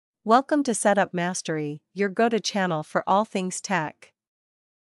Welcome to Setup Mastery, your go-to channel for all things tech.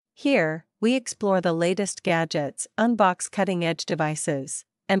 Here, we explore the latest gadgets, unbox cutting-edge devices,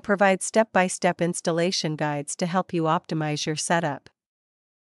 and provide step-by-step installation guides to help you optimize your setup.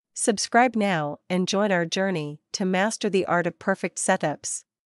 Subscribe now and join our journey to master the art of perfect setups.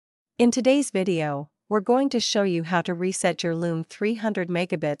 In today's video, we're going to show you how to reset your Loom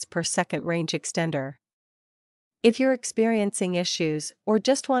 300Mbps range extender. If you're experiencing issues or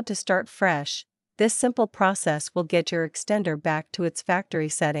just want to start fresh, this simple process will get your extender back to its factory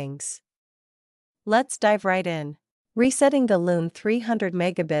settings. Let's dive right in. Resetting the Loom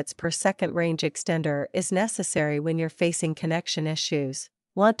 300Mbps range extender is necessary when you're facing connection issues,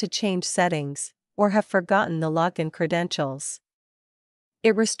 want to change settings, or have forgotten the login credentials.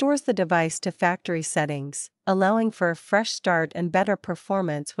 It restores the device to factory settings, allowing for a fresh start and better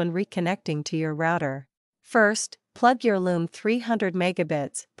performance when reconnecting to your router. First, plug your Loom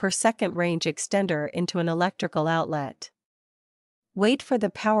 300Mbps range extender into an electrical outlet. Wait for the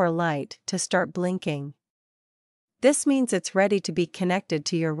power light to start blinking. This means it's ready to be connected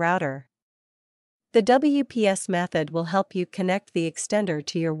to your router. The WPS method will help you connect the extender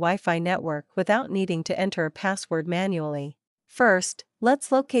to your Wi-Fi network without needing to enter a password manually. First, let's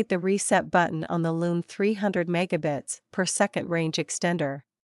locate the reset button on the Loom 300Mbps range extender.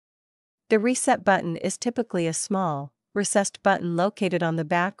 The reset button is typically a small, recessed button located on the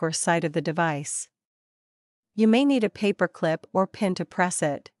back or side of the device. You may need a paper clip or pin to press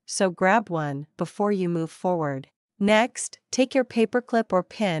it, so grab one before you move forward. Next, take your paper clip or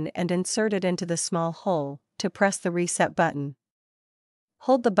pin and insert it into the small hole to press the reset button.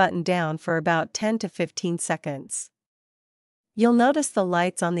 Hold the button down for about 10 to 15 seconds. You'll notice the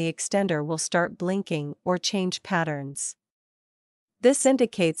lights on the extender will start blinking or change patterns. This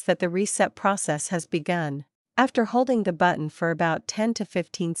indicates that the reset process has begun. After holding the button for about 10 to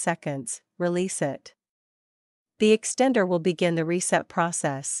 15 seconds, release it. The extender will begin the reset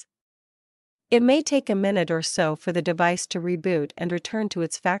process. It may take a minute or so for the device to reboot and return to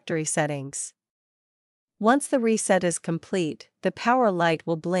its factory settings. Once the reset is complete, the power light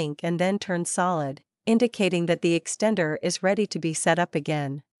will blink and then turn solid, indicating that the extender is ready to be set up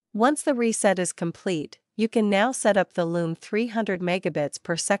again. Once the reset is complete, you can now set up the Loom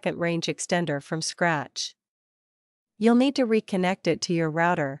 300Mbps range extender from scratch. You'll need to reconnect it to your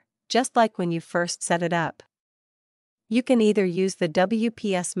router, just like when you first set it up. You can either use the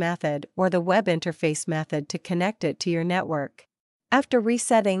WPS method or the web interface method to connect it to your network. After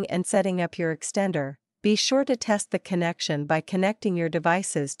resetting and setting up your extender, be sure to test the connection by connecting your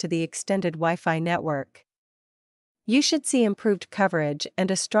devices to the extended Wi-Fi network. You should see improved coverage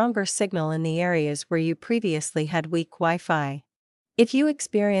and a stronger signal in the areas where you previously had weak Wi-Fi. If you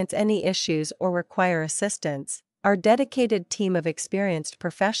experience any issues or require assistance, our dedicated team of experienced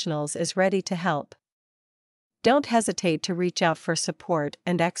professionals is ready to help. Don't hesitate to reach out for support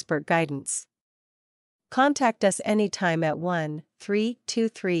and expert guidance. Contact us anytime at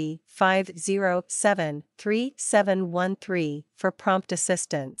 1-323-507-3713 for prompt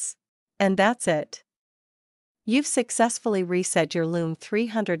assistance. And that's it. You've successfully reset your Loom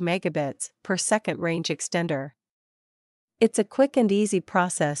 300Mbps range extender. It's a quick and easy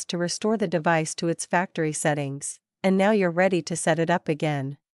process to restore the device to its factory settings, and now you're ready to set it up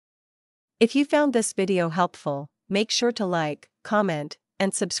again. If you found this video helpful, make sure to like, comment,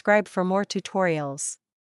 and subscribe for more tutorials.